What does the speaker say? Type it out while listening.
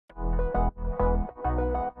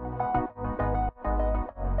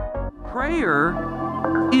Prayer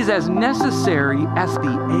is as necessary as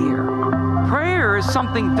the air. Prayer is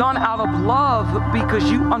something done out of love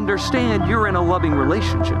because you understand you're in a loving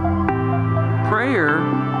relationship. Prayer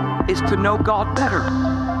is to know God better.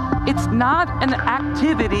 It's not an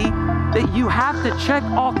activity that you have to check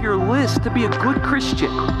off your list to be a good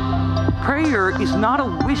Christian. Prayer is not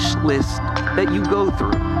a wish list that you go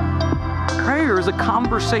through. Prayer is a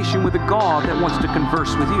conversation with a God that wants to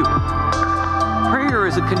converse with you. Prayer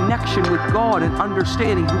is a connection with God and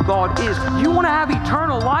understanding who God is. You want to have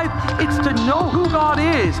eternal life? It's to know who God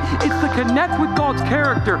is. It's to connect with God's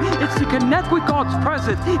character. It's to connect with God's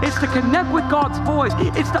presence. It's to connect with God's voice.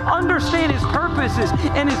 It's to understand His purposes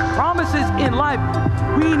and His promises in life.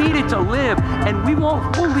 We need it to live, and we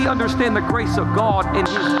won't fully understand the grace of God and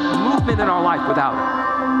His movement in our life without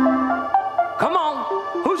it. Come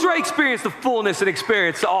on. Who's ready to experience the fullness and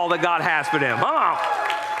experience all that God has for them? Come on.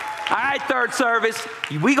 All right, third service,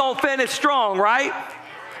 we gonna finish strong, right?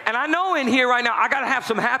 And I know in here right now, I gotta have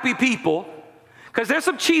some happy people, because there's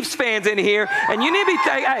some Chiefs fans in here, and you need to be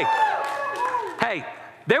thinking, hey,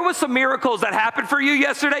 there was some miracles that happened for you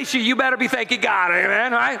yesterday, so you better be thanking God,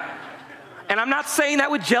 amen, right? And I'm not saying that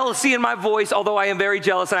with jealousy in my voice, although I am very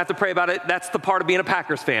jealous and I have to pray about it. That's the part of being a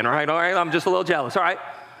Packers fan, all right? I'm just a little jealous, all right?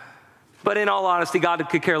 But in all honesty, God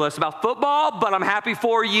could care less about football, but I'm happy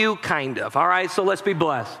for you, kind of, all right? So let's be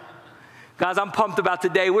blessed. Guys, I'm pumped about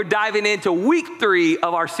today. We're diving into week 3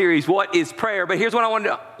 of our series, What is Prayer? But here's what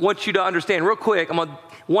I want you to understand real quick.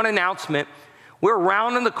 One announcement. We're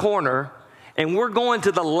rounding the corner, and we're going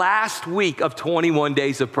to the last week of 21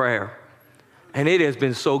 days of prayer. And it has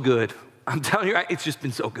been so good. I'm telling you, it's just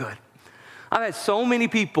been so good. I've had so many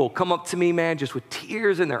people come up to me, man, just with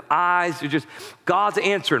tears in their eyes. They're just, God's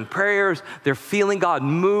answering prayers. They're feeling God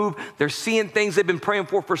move. They're seeing things they've been praying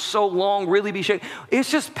for so long really be shaken.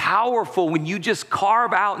 It's just powerful when you just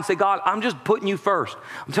carve out and say, God, I'm just putting you first.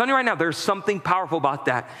 I'm telling you right now, there's something powerful about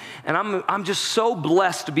that. And I'm just so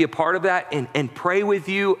blessed to be a part of that and pray with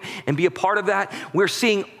you and be a part of that. We're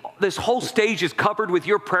seeing this whole stage is covered with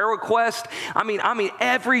your prayer request. I mean,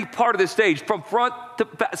 every part of the stage, from front to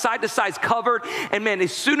side is covered. And man,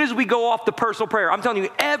 as soon as we go off the personal prayer, I'm telling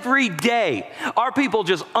you, every day, our people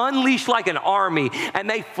just unleash like an army, and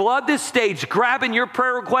they flood this stage, grabbing your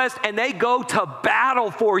prayer request, and they go to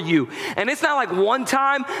battle for you. And it's not like one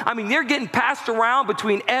time. I mean, they're getting passed around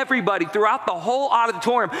between everybody throughout the whole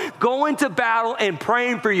auditorium, going to battle and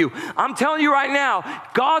praying for you. I'm telling you right now,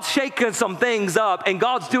 God's shaking some things up, and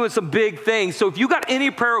God's doing some big things. So if you got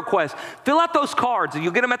any prayer requests, fill out those cards, and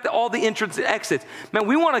you'll get them at all the entrance and exits. Man,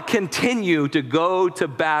 we want to continue to go to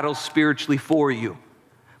battle spiritually for you.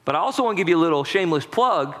 But I also want to give you a little shameless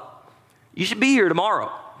plug. You should be here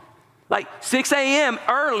tomorrow. Like 6 a.m.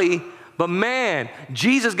 early, but man,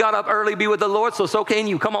 Jesus got up early to be with the Lord, so can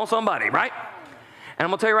you. Come on, somebody, right? And I'm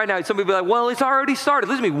going to tell you right now, some people be like, well, it's already started.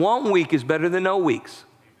 Listen to me, 1 week is better than no weeks.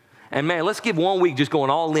 And man, let's give 1 week just going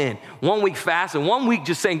all in. 1 week fast, and 1 week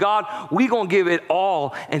just saying, God, we're going to give it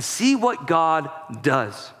all and see what God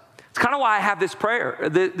does. It's kind of why I have this prayer,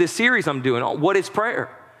 this series I'm doing, What is Prayer?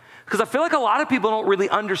 Because I feel like a lot of people don't really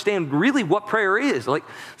understand really what prayer is. Like,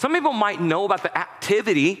 some people might know about the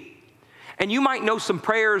activity, and you might know some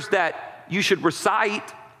prayers that you should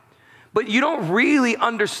recite, but you don't really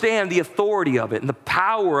understand the authority of it and the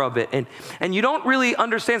power of it. And you don't really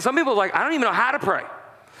understand. Some people are like, I don't even know how to pray.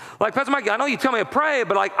 Like, Pastor Mike, I know you tell me to pray,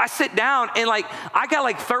 but like I sit down and like I got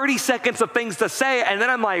like 30 seconds of things to say, and then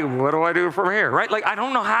I'm like, what do I do from here, right? Like, I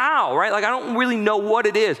don't know how, right? Like, I don't really know what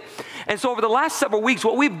it is. And so over the last several weeks,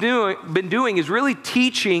 what we've been doing is really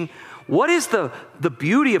teaching what is the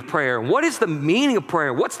beauty of prayer, what is the meaning of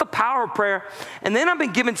prayer, what's the power of prayer, and then I've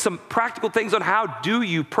been given some practical things on how do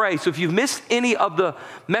you pray. So if you've missed any of the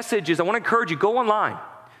messages, I want to encourage you, go online.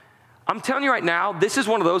 I'm telling you right now, this is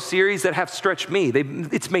one of those series that have stretched me.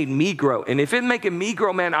 It's made me grow. And if it's making me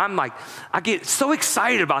grow, man, I get so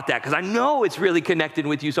excited about that because I know it's really connected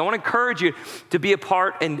with you. So I want to encourage you to be a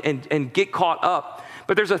part and get caught up.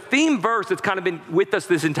 But there's a theme verse that's kind of been with us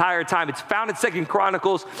this entire time. It's found in 2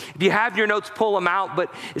 Chronicles. If you have your notes, pull them out.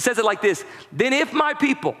 But it says it like this: then if my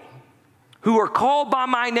people who are called by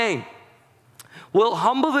my name will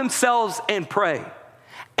humble themselves and pray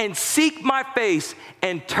and seek my face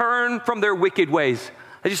and turn from their wicked ways.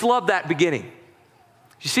 I just love that beginning.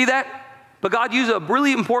 You see that? But God used a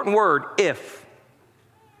really important word, if.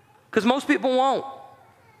 Because most people won't.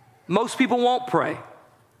 Most people won't pray.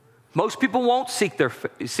 Most people won't seek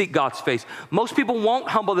God's face. Most people won't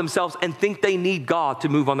humble themselves and think they need God to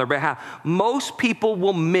move on their behalf. Most people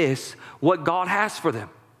will miss what God has for them.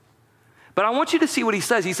 But I want you to see what he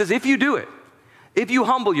says. He says, if you do it, if you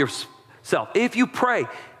humble self. If you pray,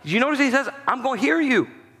 did you notice he says, I'm going to hear you.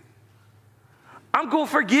 I'm going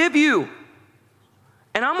to forgive you.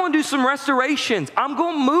 And I'm going to do some restorations. I'm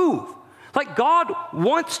going to move. Like God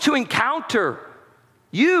wants to encounter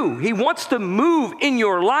you. He wants to move in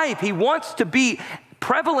your life. He wants to be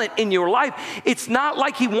prevalent in your life. It's not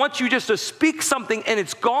like he wants you just to speak something and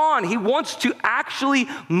it's gone. He wants to actually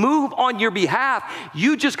move on your behalf.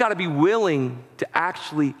 You just got to be willing to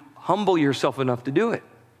actually humble yourself enough to do it.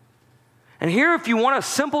 And here, if you want a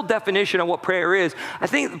simple definition of what prayer is, I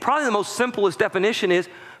think probably the most simplest definition is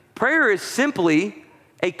prayer is simply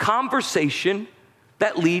a conversation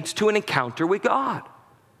that leads to an encounter with God.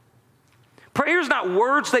 Prayer is not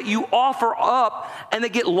words that you offer up and they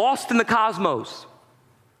get lost in the cosmos.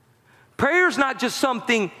 Prayer is not just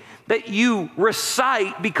something that you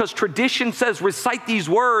recite because tradition says recite these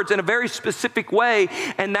words in a very specific way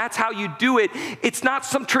and that's how you do it. It's not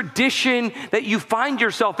some tradition that you find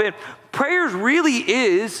yourself in. Prayer really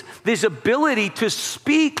is this ability to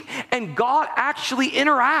speak and God actually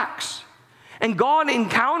interacts. And God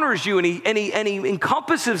encounters you and he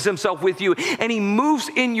encompasses himself with you and he moves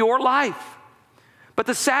in your life. But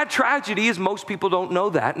the sad tragedy is most people don't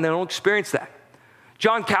know that and they don't experience that.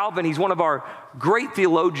 John Calvin, he's one of our great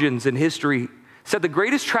theologians in history, said the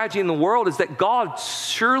greatest tragedy in the world is that God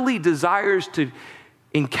surely desires to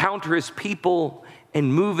encounter his people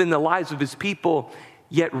and move in the lives of his people,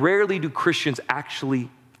 yet rarely do Christians actually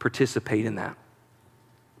participate in that.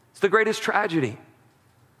 It's the greatest tragedy.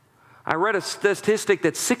 I read a statistic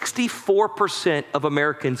that 64% of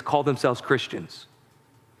Americans call themselves Christians.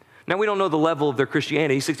 Now, we don't know the level of their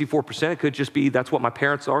Christianity. 64%, it could just be that's what my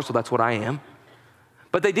parents are, so that's what I am.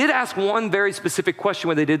 But they did ask one very specific question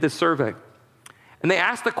when they did this survey. And they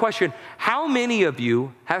asked the question, how many of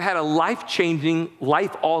you have had a life-changing,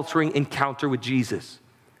 life-altering encounter with Jesus?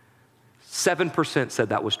 7% said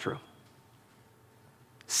that was true.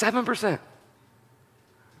 7%.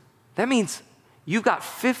 That means you've got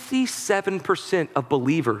 57% of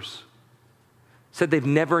believers said they've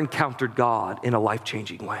never encountered God in a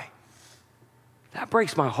life-changing way. That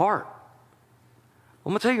breaks my heart.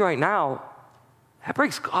 I'm going to tell you right now, that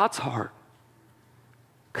breaks God's heart.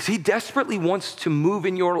 Because he desperately wants to move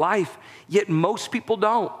in your life, yet most people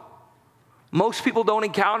don't. Most people don't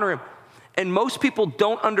encounter him. And most people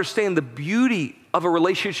don't understand the beauty of a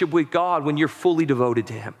relationship with God when you're fully devoted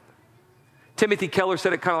to him. Timothy Keller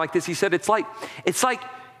said it kind of like this. He said, it's like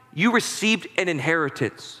you received an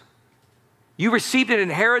inheritance. You received an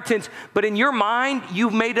inheritance, but in your mind,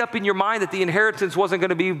 you've made up in your mind that the inheritance wasn't going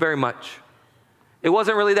to be very much. It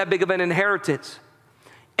wasn't really that big of an inheritance.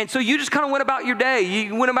 And so you just kind of went about your day.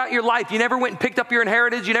 You went about your life. You never went and picked up your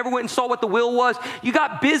inheritance. You never went and saw what the will was. You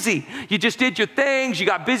got busy. You just did your things. You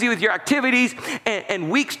got busy with your activities. And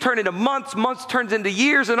weeks turn into months. Months turns into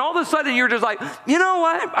years. And all of a sudden you're just like, you know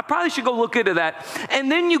what? I probably should go look into that. And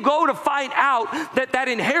then you go to find out that that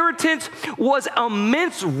inheritance was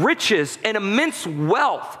immense riches and immense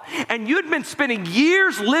wealth. And you'd been spending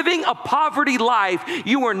years living a poverty life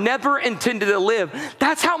you were never intended to live.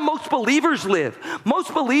 That's how most believers live.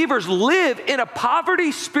 Most believers live in a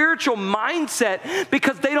poverty spiritual mindset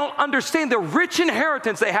because they don't understand the rich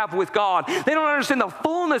inheritance they have with God. They don't understand the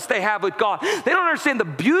fullness they have with God. They don't understand the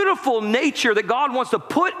beautiful nature that God wants to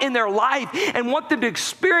put in their life and want them to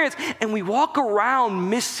experience. And we walk around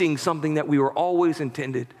missing something that we were always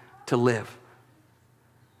intended to live.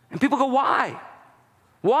 And people go, why?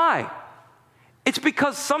 Why? It's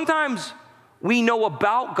because sometimes we know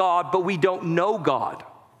about God, but we don't know God.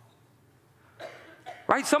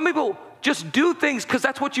 Right? Some people just do things because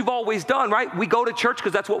that's what you've always done, right? We go to church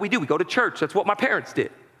because that's what we do. We go to church. That's what my parents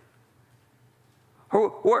did.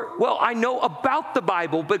 Or, well, I know about the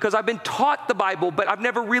Bible because I've been taught the Bible, but I've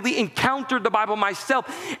never really encountered the Bible myself.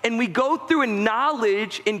 And we go through a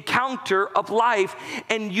knowledge encounter of life,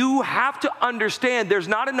 and you have to understand there's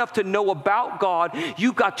not enough to know about God.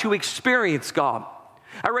 You've got to experience God.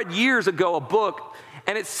 I read years ago a book,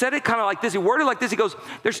 and it said it kind of like this. He worded it like this. He goes,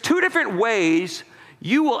 there's two different ways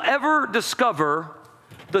you will ever discover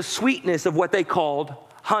the sweetness of what they called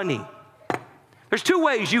honey. There's two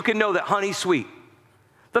ways you can know that honey's sweet.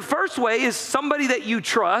 The first way is somebody that you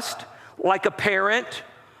trust, like a parent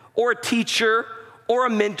or a teacher or a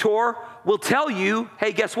mentor, will tell you,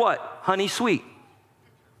 hey, guess what? Honey's sweet.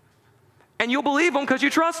 And you'll believe them because you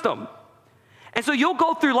trust them. And so you'll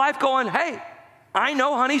go through life going, hey, I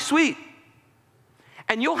know honey's sweet.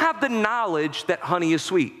 And you'll have the knowledge that honey is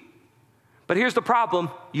sweet. But here's the problem,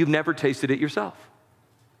 you've never tasted it yourself.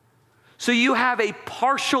 So you have a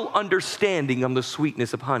partial understanding of the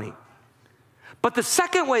sweetness of honey. But the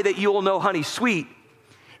second way that you will know honey's sweet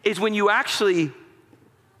is when you actually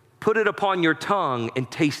put it upon your tongue and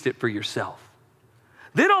taste it for yourself.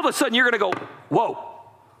 Then all of a sudden you're going to go, whoa.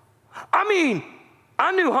 I mean,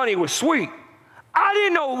 I knew honey was sweet. I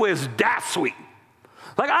didn't know it was that sweet.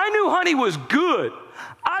 Like, I knew honey was good.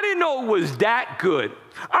 I didn't know it was that good.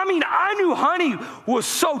 I mean, I knew honey was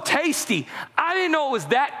so tasty. I didn't know it was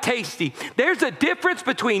that tasty. There's a difference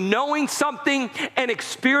between knowing something and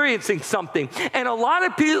experiencing something. And a lot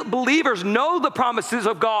of believers know the promises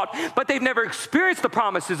of God, but they've never experienced the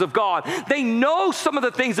promises of God. They know some of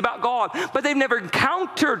the things about God, but they've never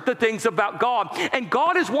encountered the things about God. And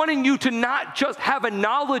God is wanting you to not just have a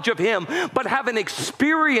knowledge of him, but have an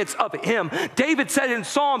experience of him. David said in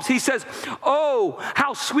Psalms, he says, oh,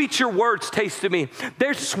 how sweet your words taste to me.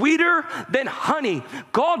 They're sweeter than honey.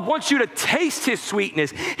 God wants you to taste his sweetness.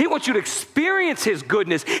 He wants you to experience his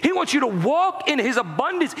goodness. He wants you to walk in his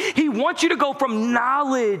abundance. He wants you to go from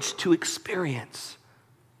knowledge to experience.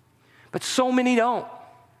 But so many don't.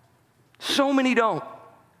 So many don't.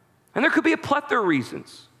 And there could be a plethora of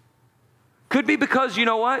reasons. Could be because, you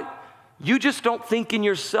know what? You just don't think in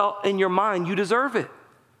your mind you deserve it.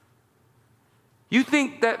 You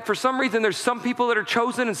think that for some reason there's some people that are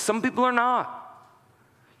chosen and some people are not.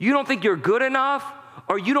 You don't think you're good enough,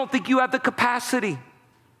 or you don't think you have the capacity.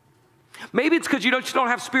 Maybe it's because you just don't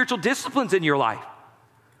have spiritual disciplines in your life.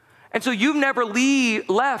 And so you've never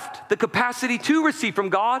left the capacity to receive from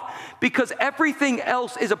God because everything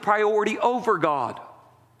else is a priority over God.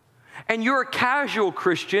 And you're a casual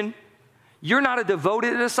Christian. You're not a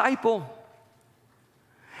devoted disciple.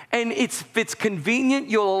 And if it's convenient,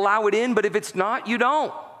 you'll allow it in, but if it's not, you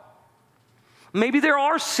don't. Maybe there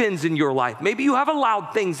are sins in your life. Maybe you have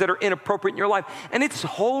allowed things that are inappropriate in your life, and it's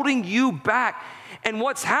holding you back. And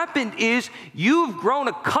what's happened is you've grown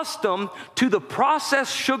accustomed to the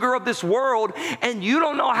processed sugar of this world, and you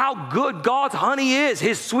don't know how good God's honey is,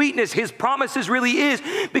 his sweetness, his promises really is,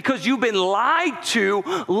 because you've been lied to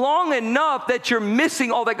long enough that you're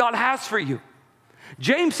missing all that God has for you.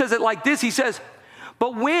 James says it like this. He says,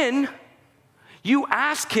 but when you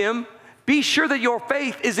ask him, be sure that your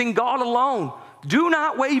faith is in God alone. Do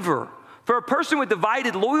not waver. For a person with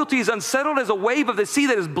divided loyalty is unsettled as a wave of the sea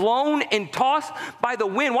that is blown and tossed by the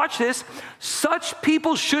wind. Watch this. Such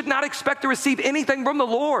people should not expect to receive anything from the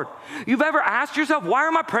Lord. You've ever asked yourself, why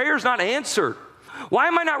are my prayers not answered? Why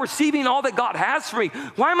am I not receiving all that God has for me?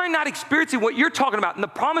 Why am I not experiencing what you're talking about and the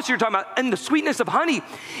promise you're talking about and the sweetness of honey?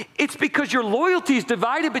 It's because your loyalty is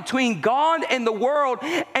divided between God and the world,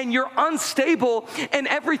 and you're unstable in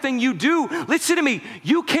everything you do. Listen to me.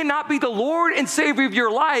 You cannot be the Lord and Savior of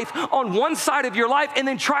your life on one side of your life and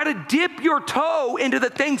then try to dip your toe into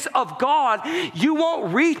the things of God. You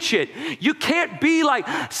won't reach it. You can't be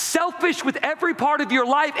like selfish with every part of your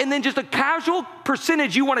life and then just a casual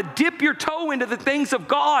percentage you want to dip your toe into the things of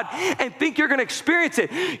God and think you're going to experience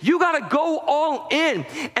it. You got to go all in.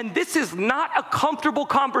 And this is not a comfortable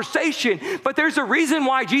conversation, but there's a reason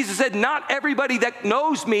why Jesus said, not everybody that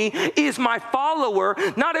knows me is my follower.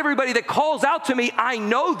 Not everybody that calls out to me, I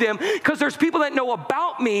know them, because there's people that know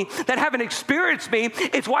about me that haven't experienced me.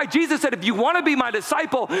 It's why Jesus said, if you want to be my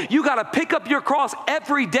disciple, you got to pick up your cross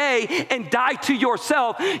every day and die to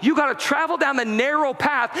yourself. You got to travel down the narrow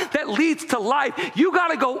path that leads to life. You got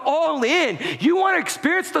to go all in. You want to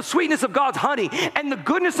experience the sweetness of God's honey and the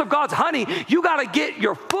goodness of God's honey, you got to get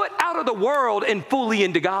your foot out of the world and fully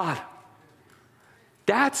into God.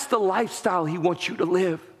 That's the lifestyle he wants you to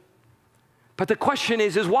live. But the question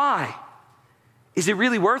is why? Is it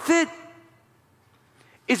really worth it?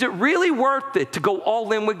 Is it really worth it to go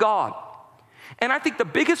all in with God? And I think the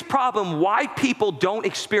biggest problem why people don't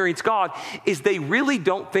experience God is they really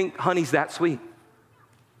don't think honey's that sweet.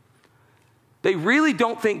 They really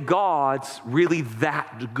don't think God's really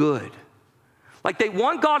that good. Like they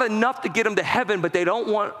want God enough to get them to heaven, but they don't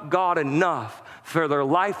want God enough for their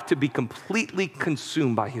life to be completely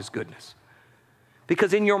consumed by his goodness.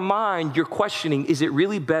 Because in your mind, you're questioning, is it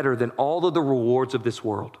really better than all of the rewards of this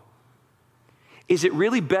world? Is it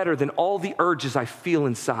really better than all the urges I feel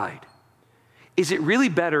inside? Is it really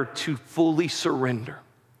better to fully surrender?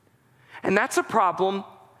 And that's a problem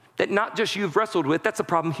that not just you've wrestled with, that's a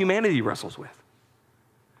problem humanity wrestles with.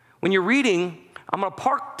 When you're reading, I'm going to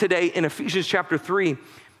park today in Ephesians chapter 3,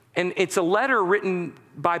 and it's a letter written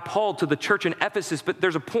by Paul to the church in Ephesus, but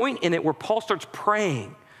there's a point in it where Paul starts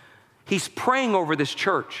praying. He's praying over this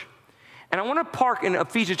church. And I want to park in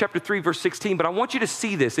Ephesians chapter 3, verse 16, but I want you to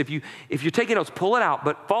see this. If you're taking notes, pull it out,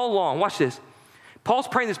 but follow along. Watch this. Paul's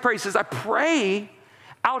praying this prayer. He says, I pray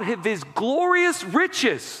out of his glorious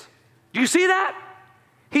riches. Do you see that?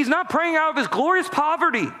 He's not praying out of his glorious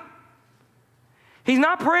poverty. He's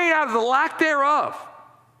not praying out of the lack thereof.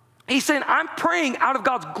 He's saying, I'm praying out of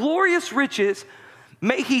God's glorious riches,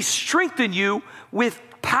 may he strengthen you with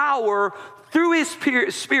power through his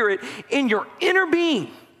Spirit in your inner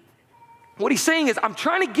being. What he's saying is, I'm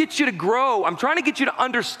trying to get you to grow. I'm trying to get you to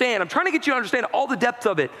understand. I'm trying to get you to understand all the depth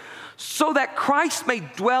of it so that Christ may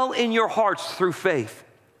dwell in your hearts through faith.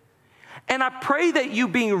 And I pray that you,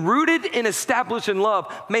 being rooted and established in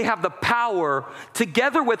love, may have the power,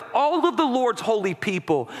 together with all of the Lord's holy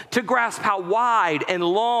people, to grasp how wide and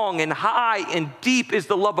long and high and deep is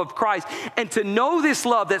the love of Christ, and to know this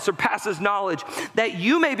love that surpasses knowledge, that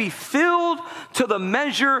you may be filled to the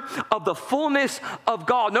measure of the fullness of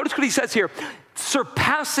God. Notice what he says here,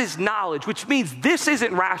 surpasses knowledge, which means this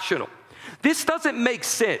isn't rational. This doesn't make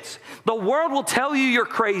sense. The world will tell you you're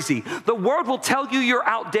crazy. The world will tell you you're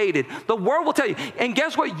outdated. The world will tell you. And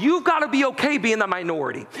guess what? You've got to be okay being the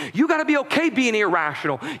minority. You got to be okay being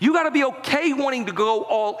irrational. You got to be okay wanting to go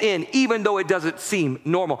all in, even though it doesn't seem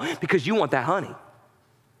normal, because you want that honey.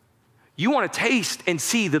 You want to taste and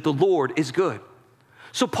see that the Lord is good.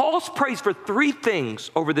 So Paul's prays for three things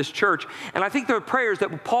over this church, and I think they're prayers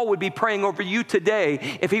that Paul would be praying over you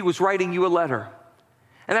today if he was writing you a letter.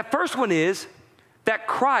 And that first one is that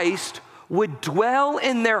Christ would dwell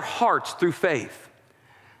in their hearts through faith.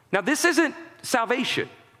 Now, this isn't salvation,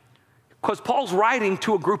 because Paul's writing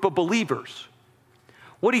to a group of believers.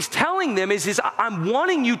 What he's telling them is I'm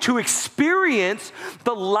wanting you to experience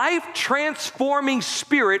the life-transforming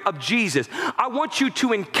Spirit of Jesus. I want you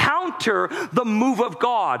to encounter the move of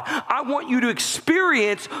God. I want you to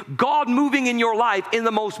experience God moving in your life in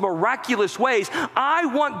the most miraculous ways. I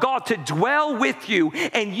want God to dwell with you,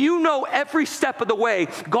 and you know every step of the way.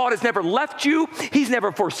 God has never left you. He's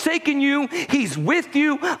never forsaken you. He's with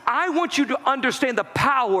you. I want you to understand the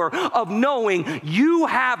power of knowing you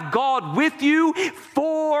have God with you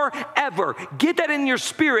forever. Get that in your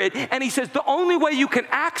spirit. And he says the only way you can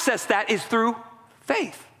access that is through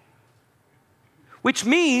faith, which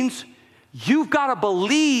means you've got to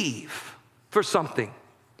believe for something.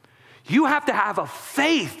 You have to have a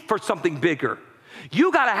faith for something bigger.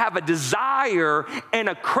 You got to have a desire and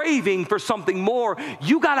a craving for something more.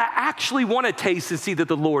 You got to actually want to taste and see that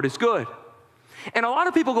the Lord is good. And a lot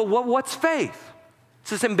of people go, well, what's faith? It's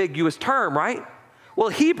this ambiguous term, right? Well,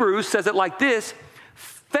 Hebrews says it like this: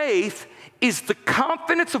 faith is the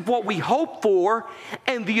confidence of what we hope for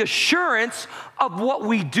and the assurance of what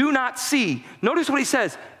we do not see. Notice what he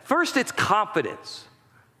says. First, it's confidence.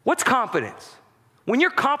 What's confidence? When you're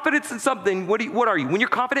confident in something, what are you? When you're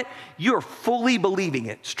confident, you're fully believing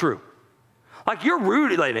it's true. Like you're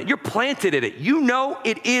rooted in it. You're planted in it. You know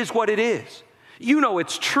it is what it is. You know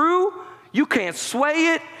it's true. You can't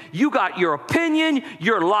sway it. You got your opinion.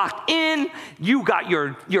 You're locked in. You got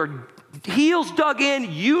your heels dug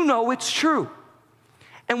in. You know it's true.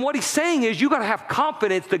 And what he's saying is you got to have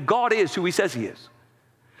confidence that God is who he says he is.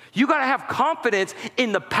 You got to have confidence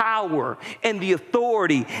in the power and the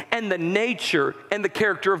authority and the nature and the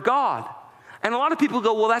character of God. And a lot of people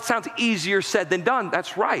go, well, that sounds easier said than done.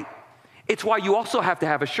 That's right. It's why you also have to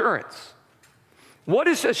have assurance. What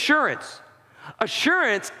is assurance?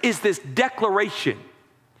 Assurance is this declaration.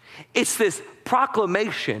 It's this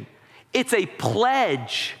proclamation. It's a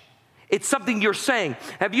pledge. It's something you're saying.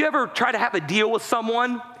 Have you ever tried to have a deal with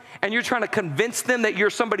someone and you're trying to convince them that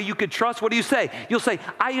you're somebody you could trust? What do you say? You'll say,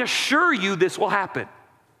 I assure you this will happen.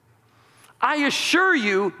 I assure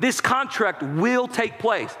you this contract will take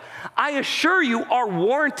place. I assure you our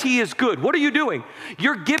warranty is good. What are you doing?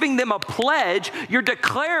 You're giving them a pledge. You're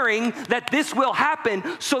declaring that this will happen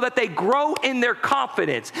so that they grow in their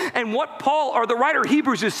confidence. And what Paul, or the writer of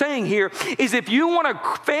Hebrews, is saying here is if you want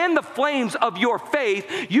to fan the flames of your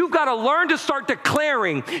faith, you've got to learn to start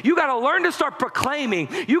declaring. You got to learn to start proclaiming.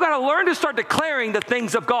 You got to learn to start declaring the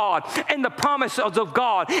things of God and the promises of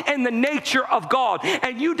God and the nature of God.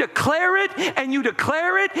 And you declare it and you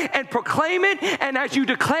declare it and proclaim it. And as you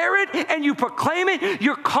declare it and you proclaim it,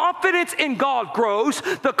 your confidence in God grows.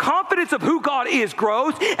 The confidence of who God is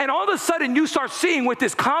grows. And all of a sudden you start seeing with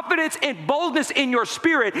this confidence and boldness in your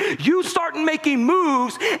spirit, you start making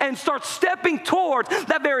moves and start stepping towards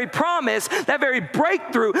that very promise, that very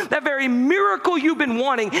breakthrough, that very miracle you've been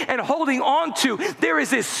wanting and holding on to. There is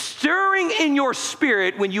this stirring in your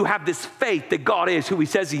spirit when you have this faith that God is who he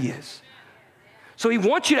says he is. So he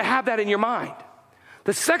wants you to have that in your mind.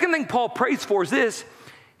 The second thing Paul prays for is this.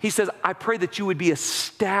 He says, I pray that you would be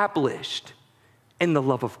established in the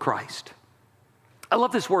love of Christ. I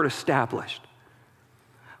love this word established.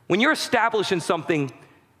 When you're established in something,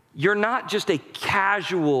 you're not just a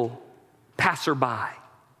casual passerby.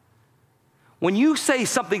 When you say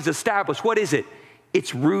something's established, what is it?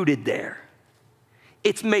 It's rooted there.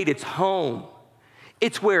 It's made its home.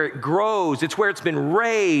 It's where it grows. It's where it's been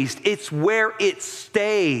raised. It's where it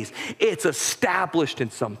stays. It's established in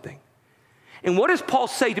something. And what does Paul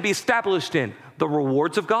say to be established in? The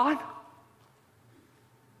rewards of God?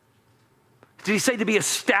 Did he say to be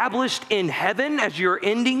established in heaven as your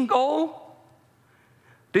ending goal?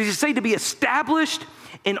 Did he say to be established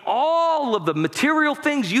in all of the material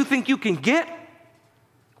things you think you can get?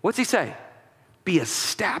 What's he say? Be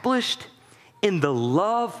established in the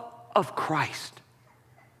love of Christ.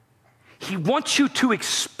 He wants you to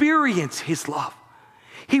experience his love.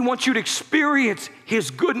 He wants you to experience his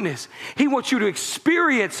goodness. He wants you to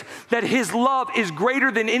experience that his love is greater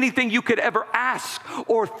than anything you could ever ask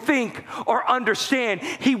or think or understand.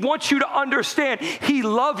 He wants you to understand he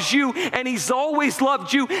loves you and he's always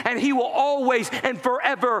loved you and he will always and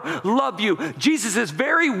forever love you. Jesus'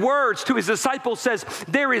 very words to his disciples says,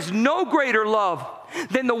 there is no greater love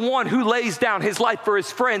than the one who lays down his life for his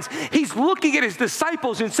friends. He's looking at his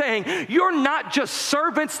disciples and saying, you're not just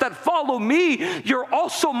servants that follow me, you're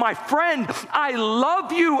also my friend. I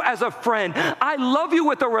love you as a friend. I love you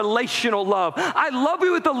with a relational love. I love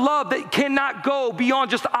you with a love that cannot go beyond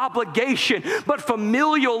just obligation, but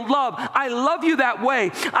familial love. I love you that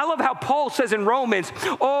way. I love how Paul says in Romans,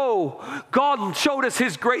 oh, God showed us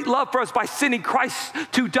his great love for us by sending Christ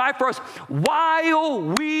to die for us while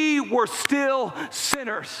we were still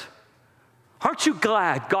sinners. Aren't you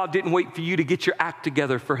glad God didn't wait for you to get your act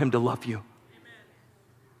together for him to love you? Amen.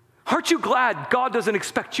 Aren't you glad God doesn't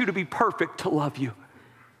expect you to be perfect to love you?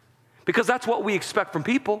 Because that's what we expect from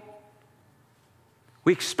people.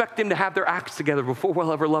 We expect them to have their acts together before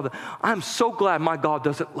we'll ever love them. I'm so glad my God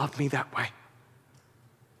doesn't love me that way.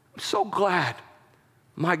 I'm so glad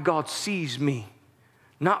my God sees me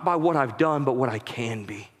not by what I've done, but what I can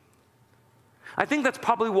be. I think that's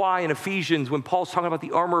probably why in Ephesians, when Paul's talking about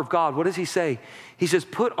the armor of God, what does he say? He says,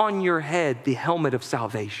 put on your head the helmet of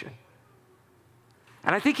salvation.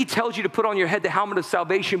 And I think he tells you to put on your head the helmet of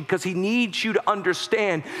salvation because he needs you to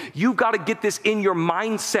understand you've got to get this in your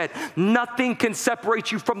mindset. Nothing can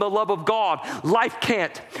separate you from the love of God. Life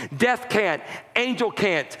can't, death can't, angel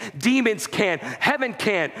can't, demons can't, heaven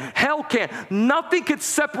can't, hell can't. Nothing can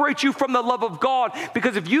separate you from the love of God,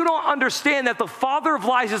 because if you don't understand that the father of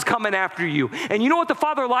lies is coming after you, and you know what the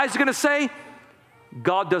father of lies is going to say?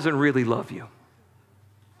 God doesn't really love you.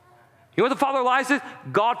 You know what the father of lies is?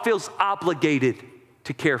 God feels obligated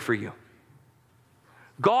to care for you.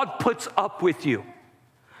 God puts up with you.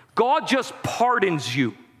 God just pardons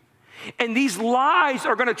you. And these lies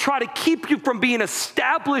are going to try to keep you from being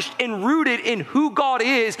established and rooted in who God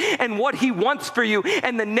is and what he wants for you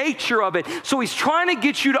and the nature of it. So he's trying to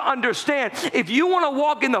get you to understand, if you want to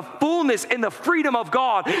walk in the fullness and the freedom of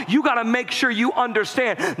God, you got to make sure you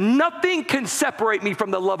understand nothing can separate me from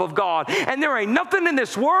the love of God. And there ain't nothing in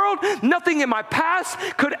this world, nothing in my past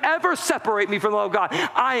could ever separate me from the love of God.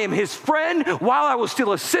 I am his friend. While I was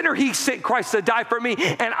still a sinner, he sent Christ to die for me,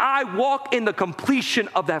 and I walk in the completion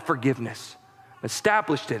of that forgiveness.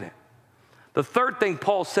 Established in it. The third thing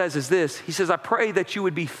Paul says is this. He says, I pray that you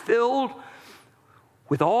would be filled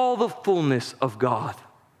with all the fullness of God.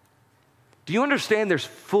 Do you understand there's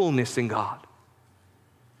fullness in God?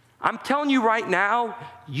 I'm telling you right now,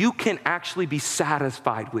 you can actually be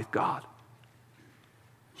satisfied with God.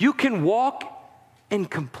 You can walk in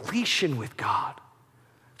completion with God.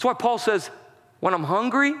 That's why Paul says, when I'm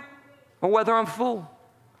hungry or whether I'm full,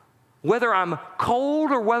 whether I'm cold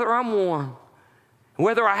or whether I'm warm,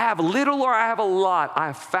 whether I have little or I have a lot, I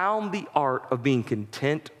have found the art of being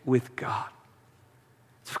content with God.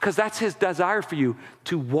 It's because that's his desire for you,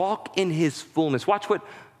 to walk in his fullness. Watch what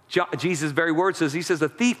Jesus' very word says. He says, the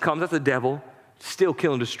thief comes, that's the devil, to steal,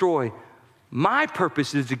 kill, and destroy. My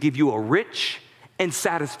purpose is to give you a rich and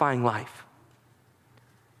satisfying life.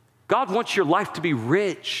 God wants your life to be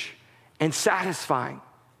rich and satisfying.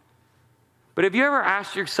 But have you ever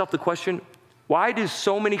asked yourself the question, why do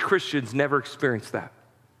so many Christians never experience that?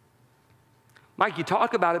 Mike, you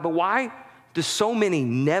talk about it, but why do so many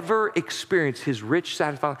never experience his rich,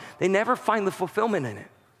 satisfying? They never find the fulfillment in it.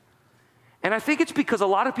 And I think it's because a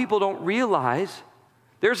lot of people don't realize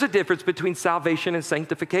there's a difference between salvation and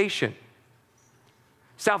sanctification.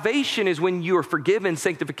 Salvation is when you are forgiven.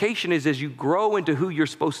 Sanctification is as you grow into who you're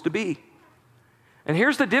supposed to be. And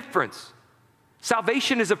here's the difference.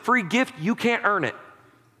 Salvation is a free gift. You can't earn it.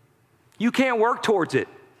 You can't work towards it.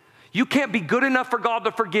 You can't be good enough for God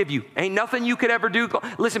to forgive you. Ain't nothing you could ever do.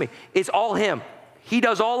 Listen to me. It's all him. He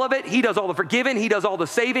does all of it. He does all the forgiving. He does all the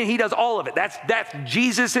saving. He does all of it. That's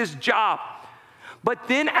Jesus' job. But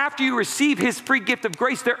then after you receive his free gift of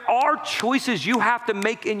grace, there are choices you have to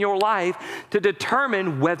make in your life to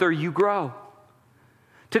determine whether you grow.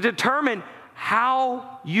 To determine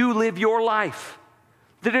how you live your life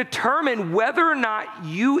that determine whether or not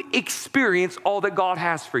you experience all that God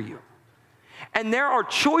has for you. And there are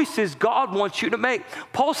choices God wants you to make.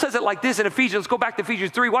 Paul says it like this in Ephesians. Go back to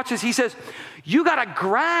Ephesians 3. Watch this. He says, you got to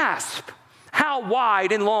grasp how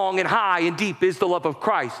wide and long and high and deep is the love of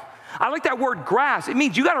Christ. I like that word grasp. It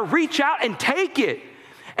means you got to reach out and take it.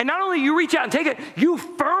 And not only you reach out and take it, you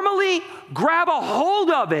firmly grab a hold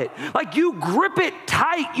of it. Like you grip it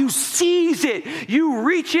tight, you seize it, you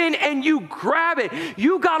reach in and you grab it.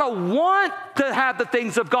 You gotta want to have the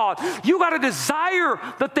things of God. You gotta desire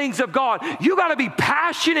the things of God. You gotta be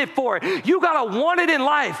passionate for it. You gotta want it in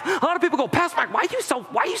life. A lot of people go, Pastor Mike, why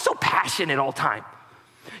are you so passionate all the time?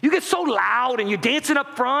 You get so loud and you're dancing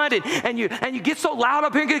up front and you get so loud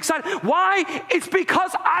up here and get excited. Why? It's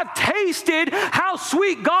because I've tasted how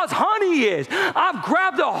sweet God's honey is. I've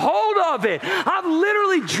grabbed a hold of it. I've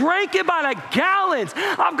literally drank it by the gallons.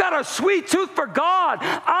 I've got a sweet tooth for God.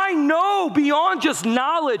 I know beyond just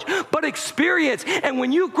knowledge, but experience. And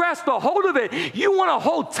when you grasp a hold of it, you want to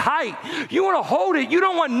hold tight. You want to hold it. You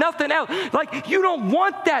don't want nothing else. Like you don't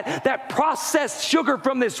want that processed sugar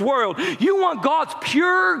from this world. You want God's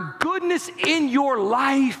pure goodness in your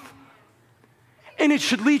life, and it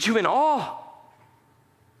should lead you in awe.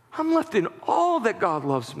 I'm left in awe that God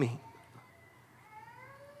loves me.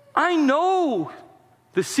 I know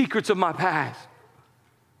the secrets of my past.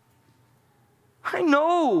 I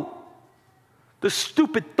know the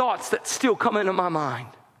stupid thoughts that still come into my mind.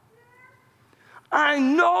 I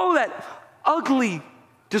know that ugly,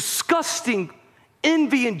 disgusting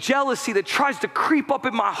envy and jealousy that tries to creep up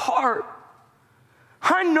in my heart.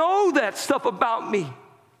 I know that stuff about me.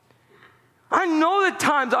 I know that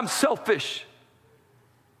times I'm selfish.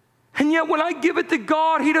 And yet when I give it to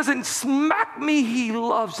God, He doesn't smack me. He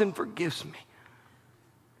loves and forgives me.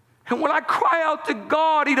 And when I cry out to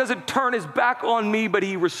God, He doesn't turn His back on me, but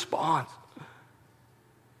He responds.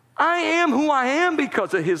 I am who I am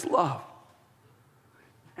because of His love.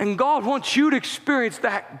 And God wants you to experience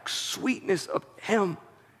that sweetness of Him.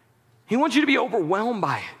 He wants you to be overwhelmed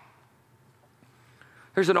by it.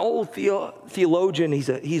 There's an old theologian, he's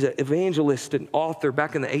an evangelist and author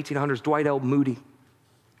back in the 1800s, Dwight L. Moody.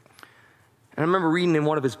 And I remember reading in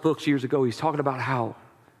one of his books years ago, he's talking about how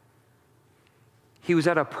he was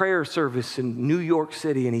at a prayer service in New York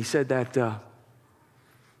City, and he said that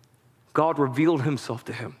God revealed Himself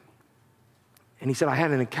to him. And he said, I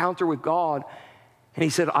had an encounter with God, and he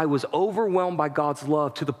said, I was overwhelmed by God's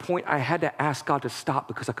love to the point I had to ask God to stop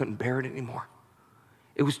because I couldn't bear it anymore.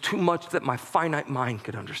 It was too much that my finite mind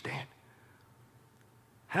could understand.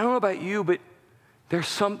 I don't know about you, but there's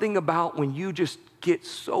something about when you just get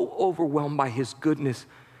so overwhelmed by His goodness,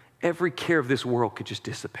 every care of this world could just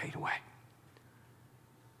dissipate away.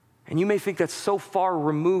 And you may think that's so far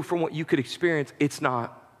removed from what you could experience. It's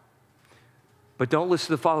not. But don't listen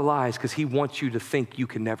to the Father lies, because He wants you to think you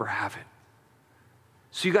can never have it.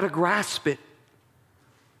 So you got to grasp it.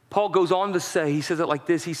 Paul goes on to say, he says it like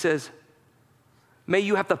this, he says, may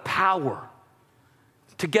you have the power,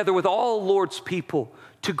 together with all Lord's people,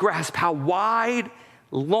 to grasp how wide,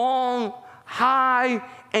 long, high,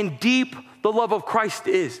 and deep the love of Christ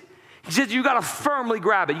is. He says you got to firmly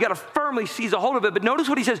grab it. You got to firmly seize a hold of it. But notice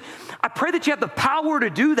what he says. I pray that you have the power to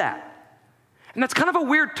do that. And that's kind of a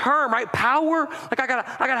weird term, right? Power, like I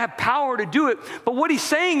gotta have power to do it. But what he's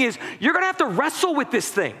saying is you're going to have to wrestle with this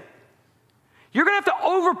thing. You're going to have to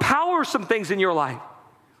overpower some things in your life.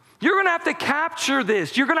 You're going to have to capture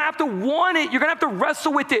this. You're going to have to want it. You're going to have to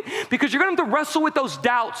wrestle with it, because you're going to have to wrestle with those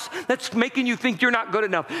doubts that's making you think you're not good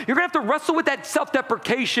enough. You're going to have to wrestle with that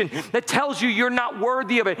self-deprecation that tells you you're not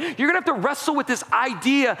worthy of it. You're going to have to wrestle with this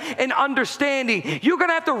idea and understanding. You're going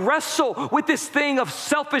to have to wrestle with this thing of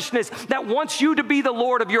selfishness that wants you to be the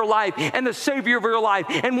Lord of your life and the Savior of your life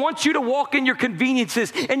and wants you to walk in your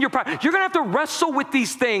conveniences and your pride. You're going to have to wrestle with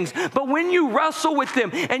these things. But when you wrestle with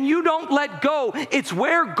them and you don't let go, it's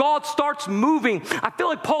where God starts moving. I feel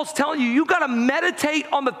like Paul's telling you, you got to meditate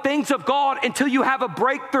on the things of God until you have a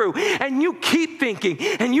breakthrough. And you keep thinking,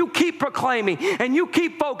 and you keep proclaiming, and you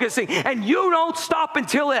keep focusing, and you don't stop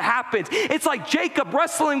until it happens. It's like Jacob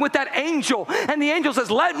wrestling with that angel, and the angel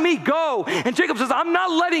says, let me go. And Jacob says, I'm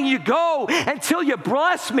not letting you go until you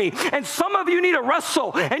bless me. And some of you need to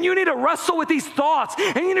wrestle, and you need to wrestle with these thoughts,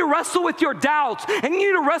 and you need to wrestle with your doubts, and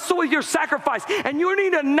you need to wrestle with your sacrifice, and you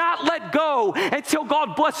need to not let go until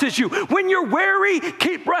God blesses you. When you're weary,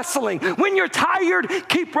 keep wrestling. When you're tired,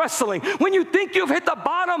 keep wrestling. When you think you've hit the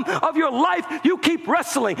bottom of your life, you keep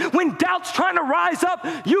wrestling. When doubt's trying to rise up,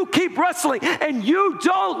 you keep wrestling. And you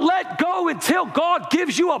don't let go until God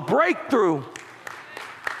gives you a breakthrough.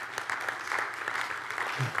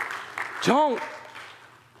 Don't.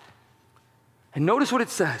 And notice what it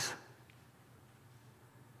says.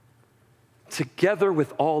 Together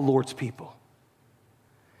with all Lord's people.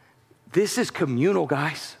 This is communal,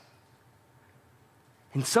 guys.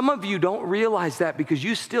 And some of you don't realize that because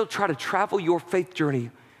you still try to travel your faith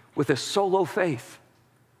journey with a solo faith.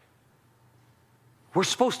 We're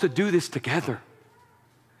supposed to do this together.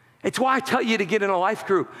 It's why I tell you to get in a life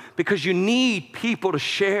group, because you need people to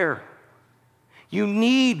share. You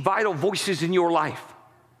need vital voices in your life.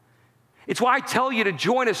 It's why I tell you to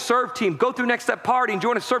join a serve team, go through Next Step Party and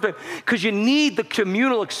join a serve team, because you need the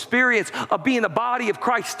communal experience of being the body of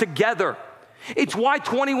Christ together. It's why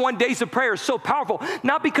 21 days of prayer is so powerful.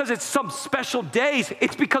 Not because it's some special days.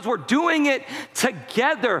 It's because we're doing it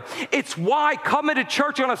together. It's why coming to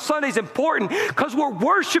church on a Sunday is important, because we're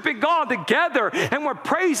worshiping God together and we're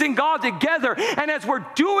praising God together. And as we're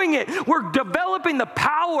doing it, we're developing the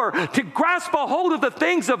power to grasp a hold of the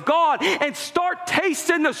things of God and start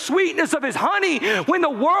tasting the sweetness of His honey, when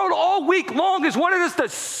the world all week long is wanting us to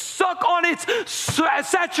suck on its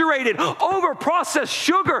saturated, over-processed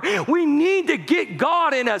sugar. We need to get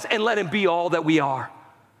God in us and let Him be all that we are.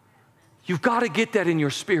 You've got to get that in your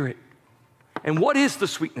spirit. And what is the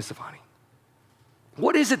sweetness of honey?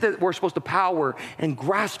 What is it that we're supposed to power and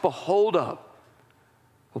grasp a hold of?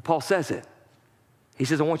 Well, Paul says it. He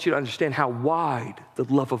says, I want you to understand how wide the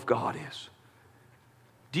love of God is.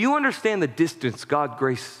 Do you understand the distance God's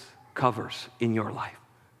grace covers in your life?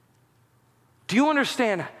 Do you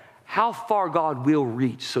understand how far God will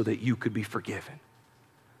reach so that you could be forgiven?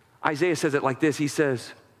 Isaiah says it like this. He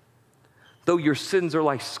says, though your sins are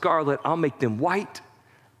like scarlet, I'll make them white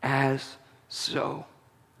as snow.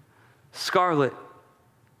 Scarlet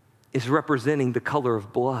is representing the color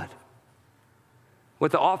of blood.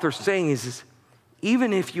 What the author's saying is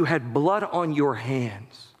even if you had blood on your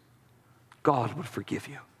hands, God would forgive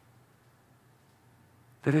you.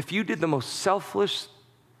 That if you did the most selfless,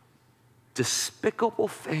 despicable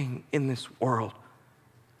thing in this world,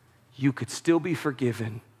 you could still be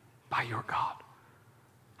forgiven by your God.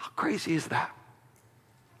 How crazy is that?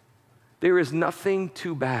 There is nothing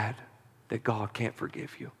too bad that God can't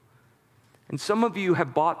forgive you. And some of you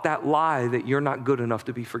have bought that lie that you're not good enough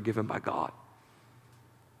to be forgiven by God,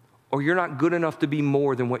 or you're not good enough to be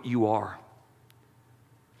more than what you are.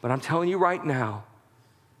 But I'm telling you right now,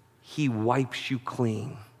 He wipes you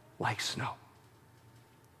clean like snow.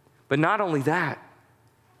 But not only that,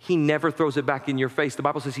 He never throws it back in your face. The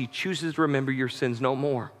Bible says He chooses to remember your sins no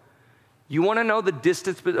more. You want to know the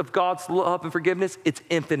distance of God's love and forgiveness? It's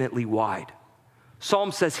infinitely wide.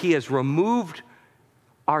 Psalm says He has removed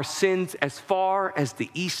our sins as far as the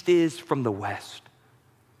east is from the west,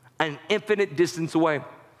 an infinite distance away.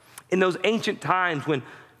 In those ancient times when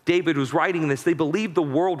David was writing this, they believed the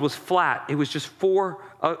world was flat. It was just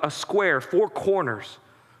a square, four corners.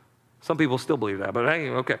 Some people still believe that, but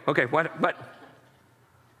okay.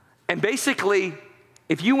 And basically,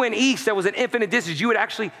 if you went east, that was an infinite distance. You would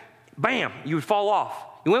actually, bam, you would fall off.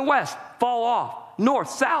 You went west, fall off. North,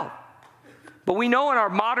 south. But we know in our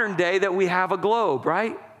modern day that we have a globe,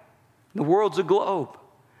 right? The world's a globe.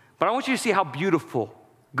 But I want you to see how beautiful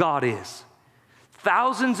God is.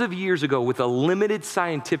 Thousands of years ago, with a limited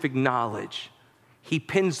scientific knowledge, He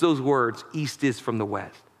pins those words, east is from the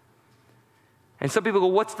west. And some people go,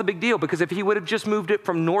 what's the big deal? Because if He would have just moved it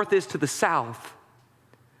from north is to the south,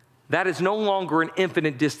 that is no longer an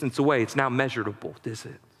infinite distance away. It's now measurable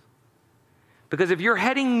distance. Because if you're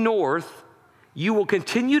heading north, you will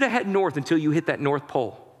continue to head north until you hit that North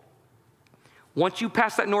Pole. Once you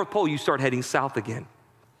pass that North Pole, you start heading south again.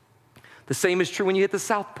 The same is true when you hit the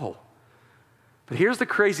South Pole. But here's the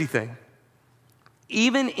crazy thing.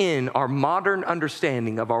 Even in our modern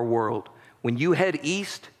understanding of our world, when you head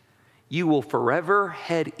east, you will forever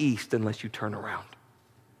head east unless you turn around.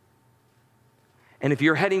 And if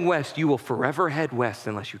you're heading west, you will forever head west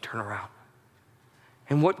unless you turn around.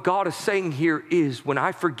 And what God is saying here is, when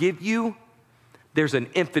I forgive you, there's an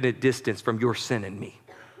infinite distance from your sin and me.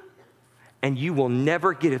 And you will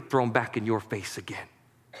never get it thrown back in your face again.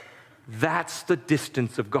 That's the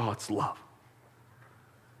distance of God's love.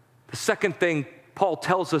 The second thing Paul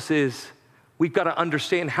tells us is we've got to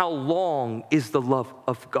understand how long is the love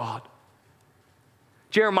of God.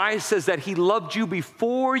 Jeremiah says that He loved you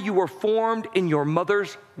before you were formed in your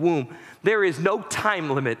mother's womb. There is no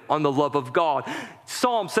time limit on the love of God.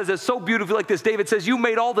 Psalm says it so beautifully like this. David says, you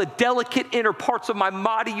made all the delicate inner parts of my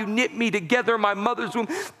body. You knit me together in my mother's womb.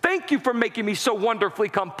 Thank you for making me so wonderfully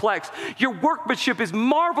complex. Your workmanship is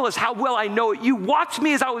marvelous, how well I know it. You watched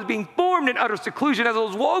me as I was being formed in utter seclusion, as I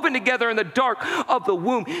was woven together in the dark of the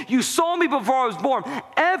womb. You saw me before I was born.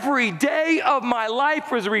 Every day of my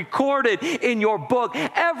life was recorded in your book.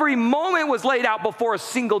 Every moment was laid out before a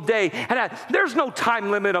single day. And there's no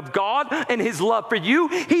time limit of God and his love for you.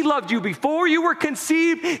 He loved you before you were conceived.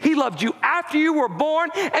 He loved you after you were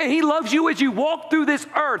born, and he loves you as you walk through this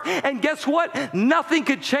earth. And guess what? Nothing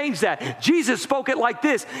could change that. Jesus spoke it like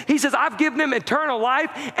this. He says, I've given them eternal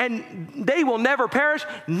life, and they will never perish.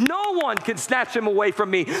 No one can snatch them away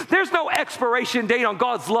from me. There's no expiration date on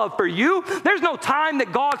God's love for you. There's no time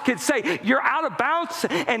that God could say, you're out of bounds,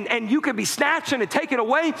 and you can be snatched and taken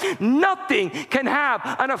away. Nothing can have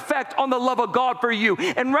an effect on the love of God for you.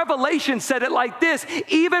 And Revelation said it like this.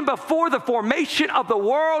 Even before the formation of the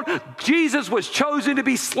world, Jesus was chosen to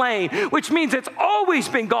be slain, which means it's always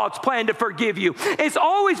been God's plan to forgive you. It's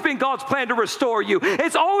always been God's plan to restore you.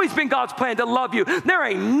 It's always been God's plan to love you. There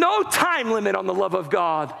ain't no time limit on the love of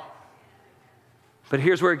God. But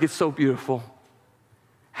here's where it gets so beautiful.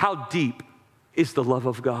 How deep is the love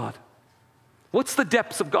of God? What's the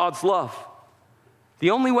depths of God's love? The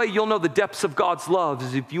only way you'll know the depths of God's love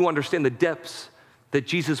is if you understand the depths that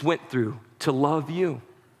Jesus went through to love you.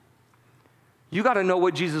 You got to know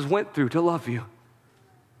what Jesus went through to love you.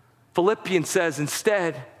 Philippians says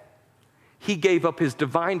instead, he gave up his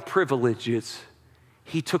divine privileges.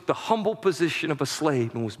 He took the humble position of a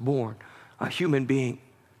slave and was born a human being.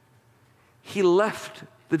 He left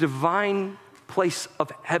the divine place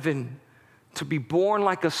of heaven to be born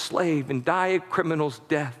like a slave and die a criminal's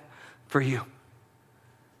death for you.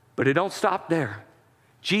 But it don't stop there.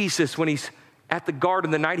 Jesus, when he's at the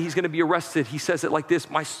garden the night he's going to be arrested, he says it like this,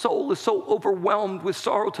 my soul is so overwhelmed with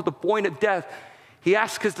sorrow to the point of death. He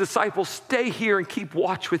asks his disciples, stay here and keep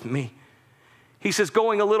watch with me. He says,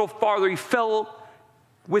 going a little farther, he fell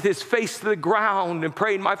with his face to the ground and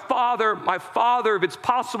prayed, my Father, if it's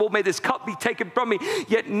possible, may this cup be taken from me,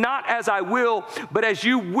 yet not as I will, but as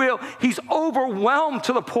you will. He's overwhelmed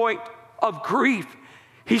to the point of grief.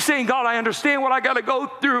 He's saying, God, I understand what I got to go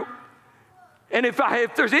through. And if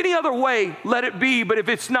there's any other way, let it be. But if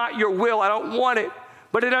it's not your will, I don't want it.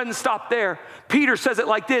 But it doesn't stop there. Peter says it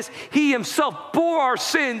like this. He himself bore our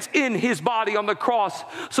sins in his body on the cross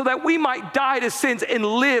so that we might die to sins and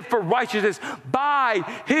live for righteousness. By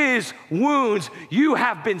his wounds, you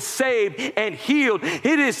have been saved and healed.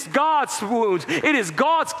 It is God's wounds. It is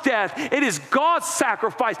God's death. It is God's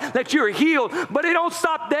sacrifice that you're healed. But it don't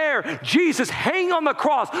stop there. Jesus hanging on the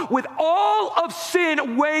cross with all of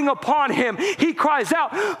sin weighing upon him. He cries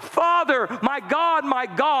out, Father, my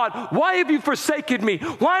God, why have you forsaken me?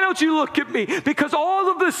 Why don't you look at me? Because all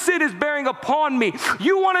of the sin is bearing upon me.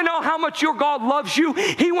 You want to know how much your God loves you?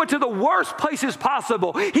 He went to the worst places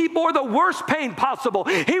possible. He bore the worst pain possible.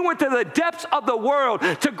 He went to the depths of the world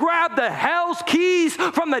to grab the hell's keys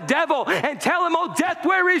from the devil and tell him, oh, death,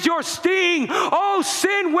 where is your sting? Oh,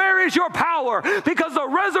 sin, where is your power? Because the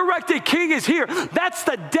resurrected King is here. That's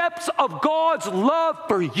the depths of God's love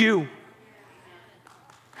for you.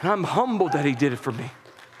 And I'm humbled that he did it for me.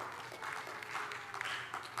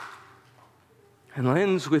 And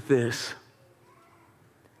ends with this.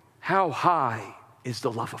 How high is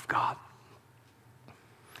the love of God?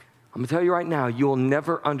 I'm going to tell you right now, you will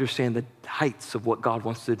never understand the heights of what God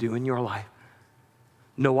wants to do in your life.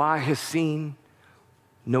 No eye has seen,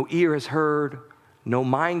 no ear has heard, no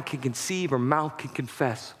mind can conceive or mouth can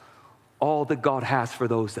confess all that God has for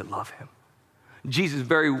those that love him. Jesus'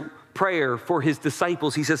 very prayer for his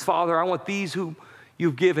disciples, he says, Father, I want these who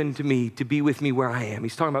you've given to me to be with me where I am.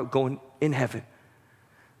 He's talking about going in heaven.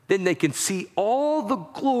 Then they can see all the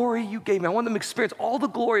glory you gave me. I want them to experience all the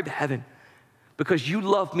glory of heaven because you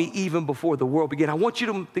loved me even before the world began. I want you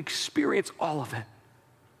to experience all of it.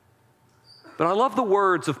 But I love the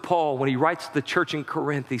words of Paul when he writes to the church in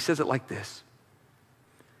Corinth. He says it like this.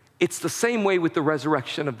 It's the same way with the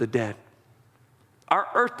resurrection of the dead. Our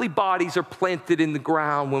earthly bodies are planted in the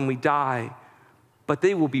ground when we die, but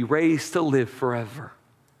they will be raised to live forever.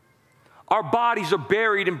 Our bodies are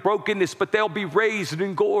buried in brokenness, but they'll be raised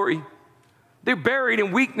in glory. They're buried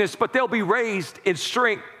in weakness, but they'll be raised in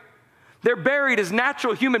strength. They're buried as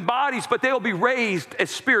natural human bodies, but they'll be raised as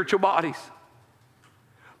spiritual bodies.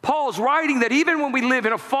 Paul's writing that even when we live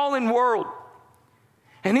in a fallen world,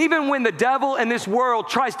 and even when the devil and this world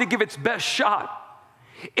tries to give its best shot,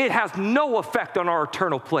 it has no effect on our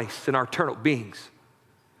eternal place and our eternal beings.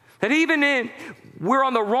 That even in we're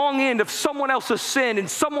on the wrong end of someone else's sin and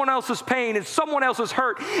someone else's pain and someone else's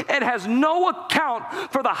hurt, it has no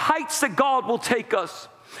account for the heights that God will take us.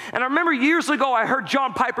 And I remember years ago, I heard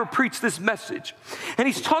John Piper preach this message. And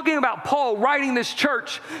he's talking about Paul writing this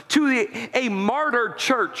church to a martyred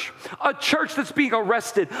church, a church that's being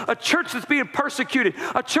arrested, a church that's being persecuted,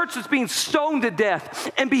 a church that's being stoned to death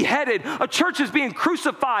and beheaded, a church that's being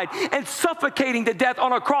crucified and suffocating to death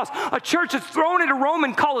on a cross, a church that's thrown into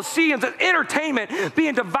Roman Colosseums as entertainment,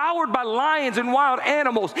 being devoured by lions and wild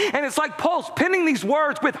animals. And it's like Paul's penning these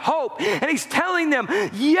words with hope. And he's telling them,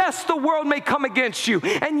 yes, the world may come against you.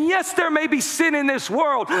 And yes, there may be sin in this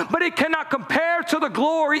world, but it cannot compare to the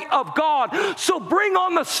glory of God. So bring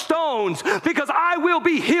on the stones, because I will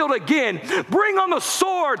be healed again. Bring on the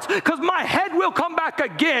swords, because my head will come back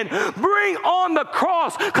again. Bring on the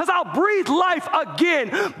cross, because I'll breathe life again.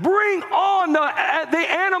 Bring on the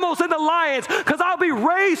animals and the lions, because I'll be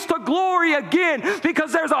raised to glory again.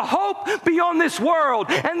 Because there's a hope beyond this world,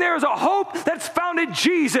 and there's a hope that's found in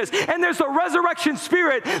Jesus, and there's a resurrection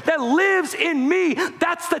spirit that lives in me.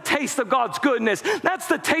 That's the taste of God's goodness. That's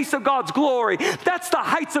the taste of God's glory. That's the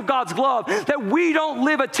heights of God's love, that we don't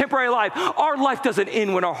live a temporary life. Our life doesn't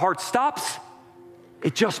end when our heart stops.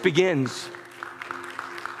 It just begins.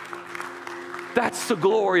 That's the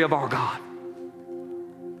glory of our God.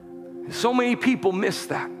 So many people miss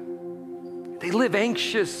that. They live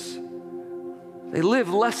anxious. They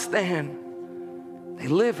live less than. They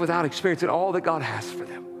live without experiencing all that God has for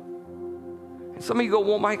them. And some of you go,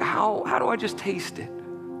 well, Mike, how do I just taste it?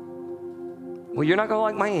 Well, you're not going to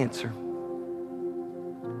like my answer.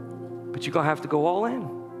 But you're going to have to go all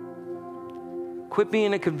in. Quit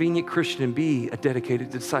being a convenient Christian and be a dedicated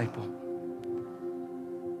disciple.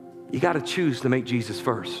 You got to choose to make Jesus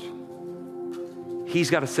first. He's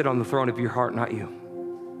got to sit on the throne of your heart, not you.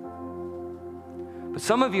 But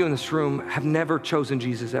some of you in this room have never chosen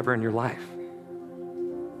Jesus ever in your life.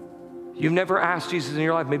 You've never asked Jesus in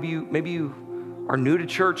your life. Maybe you are new to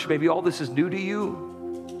church. Maybe all this is new to you.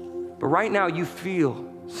 But right now you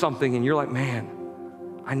feel something and you're like, man,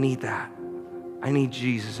 I need that. I need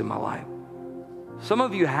Jesus in my life. Some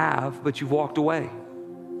of you have, but you've walked away.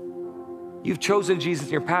 You've chosen Jesus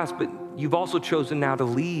in your past, but you've also chosen now to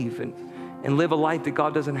leave and live a life that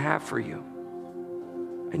God doesn't have for you.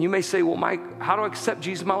 And you may say, well, Mike, how do I accept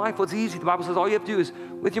Jesus in my life? Well, it's easy. The Bible says all you have to do is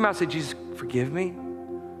with your mouth say, Jesus, forgive me.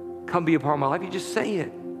 Come be a part of my life. You just say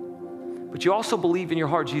it. But you also believe in your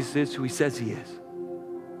heart Jesus is who he says he is.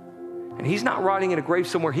 And he's not rotting in a grave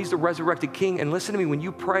somewhere. He's the resurrected king. And listen to me, when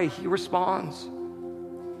you pray, he responds.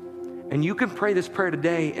 And you can pray this prayer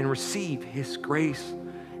today and receive his grace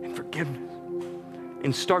and forgiveness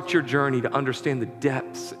and start your journey to understand the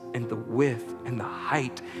depths and the width and the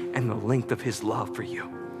height and the length of his love for you.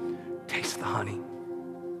 Taste the honey.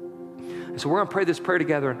 And so we're going to pray this prayer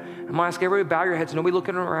together. And I'm going to ask everybody to bow your heads. Nobody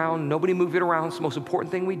looking around. Nobody moving around. It's the most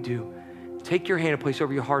important thing we do. Take your hand and place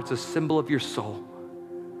over your heart. It's a symbol of your soul.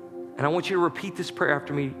 And I want you to repeat this prayer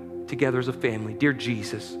after me together as a family. Dear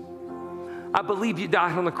Jesus, I believe you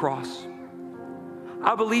died on the cross.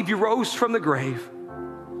 I believe you rose from the grave.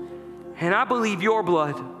 And I believe your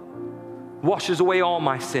blood washes away all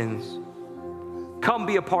my sins. Come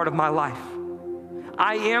be a part of my life.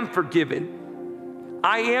 I am forgiven.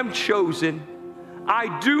 I am chosen.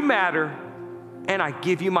 I do matter. And I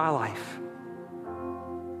give you my life.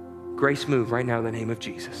 Grace, move right now in the name of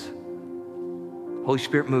Jesus. Holy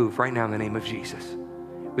Spirit, move right now in the name of Jesus.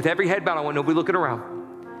 With every head bowed, I want nobody looking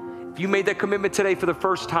around. If you made that commitment today for the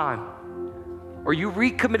first time, or you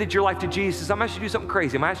recommitted your life to Jesus, I'm asking you to do something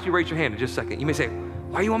crazy. I'm asking you to raise your hand in just a second. You may say,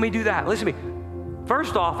 why do you want me to do that? Listen to me.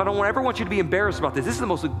 First off, I don't ever want you to be embarrassed about this. This is the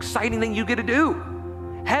most exciting thing you get to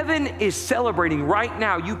do. Heaven is celebrating right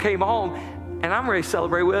now. You came home, and I'm ready to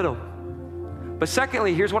celebrate with them. But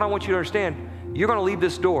secondly, here's what I want you to understand. You're going to leave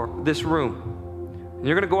this door, this room, and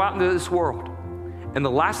you're going to go out into this world. And the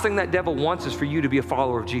last thing that devil wants is for you to be a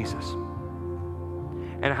follower of Jesus.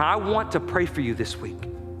 And I want to pray for you this week.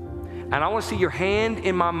 And I want to see your hand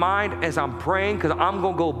in my mind as I'm praying, because I'm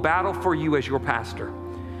going to go battle for you as your pastor.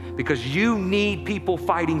 Because you need people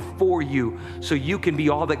fighting for you so you can be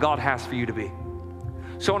all that God has for you to be.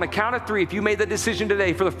 So on a count of 3, if you made the decision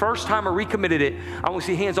today for the first time or recommitted it, I want to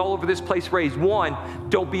see hands all over this place raised. 1,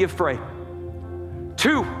 don't be afraid.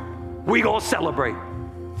 2, we going to celebrate.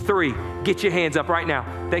 3, get your hands up right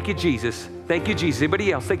now. Thank you, Jesus. Thank you, Jesus.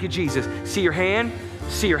 Anybody else? Thank you, Jesus. See your hand.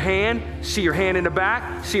 See your hand. See your hand in the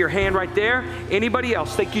back. See your hand right there. Anybody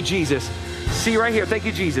else? Thank you, Jesus. See right here. Thank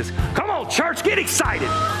you, Jesus. Come on, church. Get excited.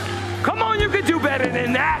 Come on, you can do better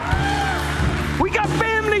than that. We got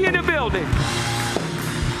family in the building.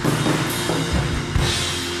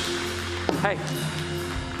 Hey,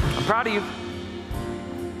 I'm proud of you.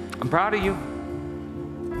 I'm proud of you.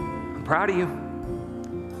 I'm proud of you.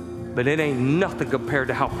 But it ain't nothing compared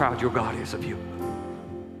to how proud your God is of you.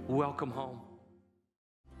 Welcome home.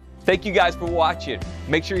 Thank you guys for watching.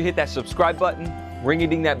 Make sure you hit that subscribe button,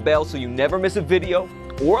 ring-a-ding that bell so you never miss a video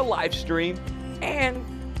or a live stream, and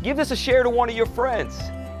give this a share to one of your friends.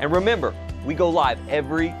 And remember, we go live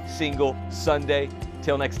every single Sunday.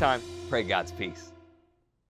 Till next time, pray God's peace.